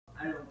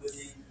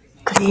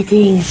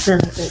Greetings,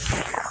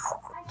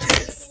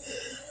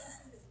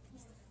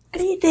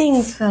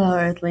 fellow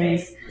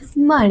Earthlings.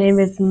 My name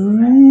is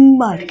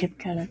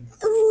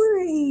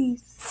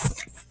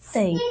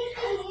Markiplane360,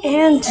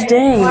 and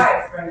today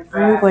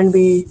I'm going to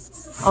be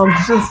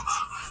just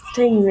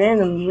taking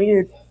random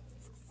weird.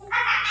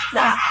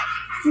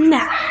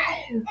 No,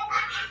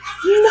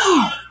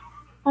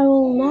 I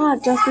will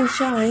not just be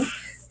showing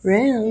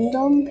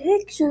random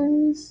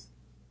pictures.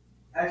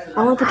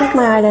 I want to protect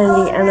my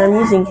identity, and I'm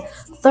using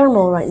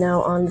thermal right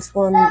now on this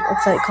one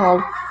website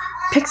called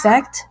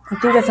Pixact. I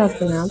think that's how it's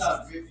pronounced.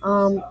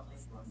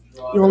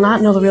 You will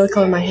not know the real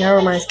color of my hair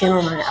or my skin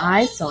or my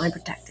eyes, so I'm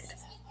protected.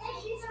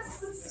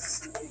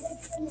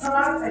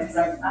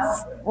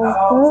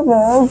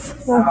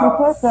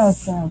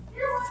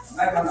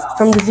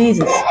 From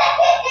diseases.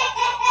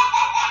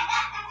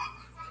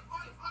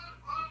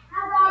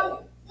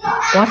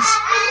 What?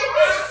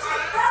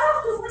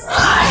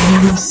 I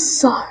am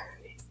sorry.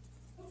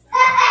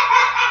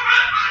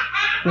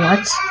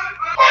 What?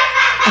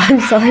 I'm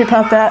sorry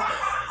about that.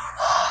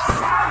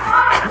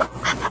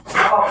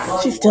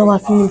 She's still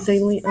laughing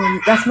insanely.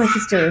 That's my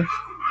sister.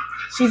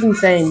 She's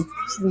insane.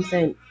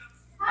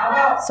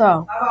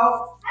 So,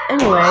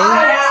 anyway,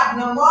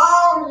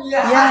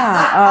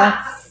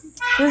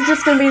 this is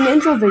just gonna be an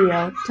intro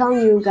video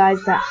telling you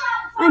guys that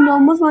I know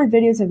most of my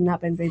videos have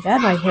not been very bad.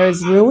 My hair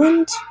is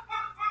ruined.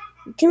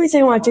 Can we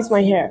say when I fix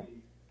my hair?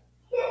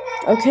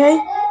 Okay.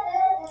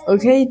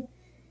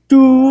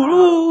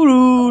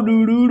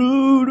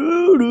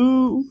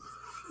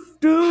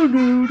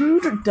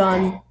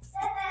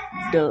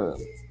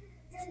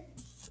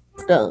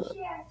 Done.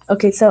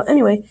 Okay, so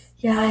anyway,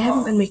 I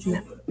haven't been making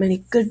that many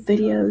good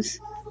videos.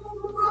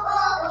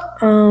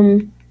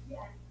 None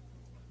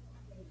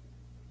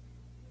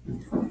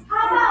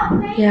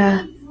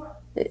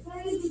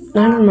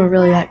of them are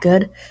really that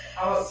good.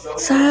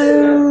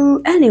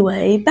 So,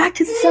 anyway, back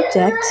to the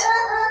subject.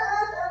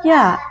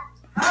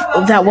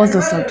 That was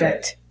the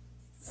subject.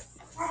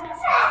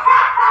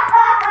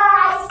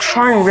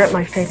 Trying to rip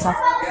my face off.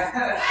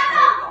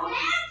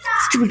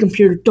 Stupid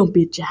computer, don't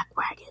be a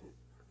jackwagon.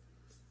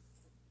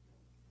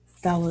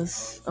 That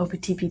was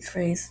OPTP's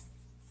phrase.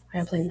 I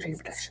have plane train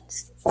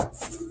protections.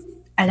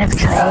 I have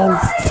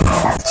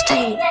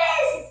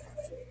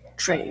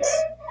trains.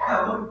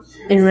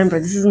 And remember,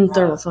 this isn't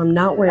thermal, so I'm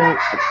not wearing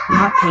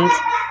hot pink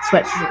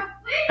sweatshirt.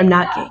 I'm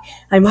not gay.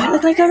 I might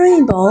look like a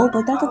rainbow,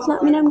 but that does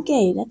not mean I'm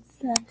gay. That's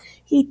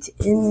heat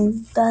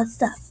in the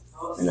stuff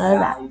and all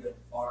that.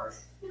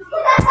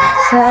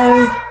 So,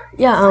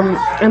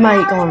 I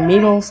might go on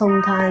Omegle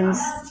sometimes.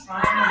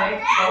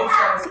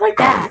 Stuff like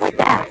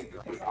that.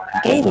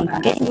 Gaming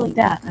like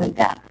that.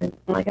 And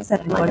like I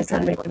said, I'm always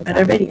trying to make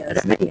better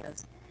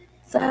videos.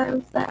 So,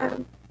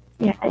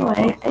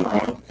 anyway,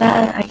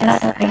 I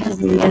guess this is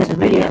the end of the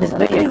video.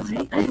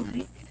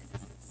 Anyway.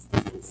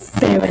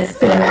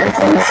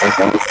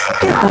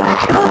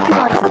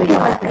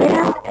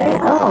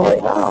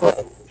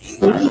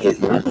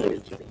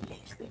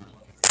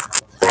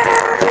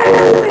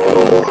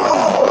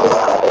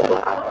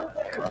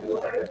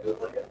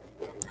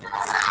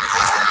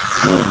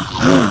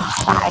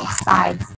 Bye.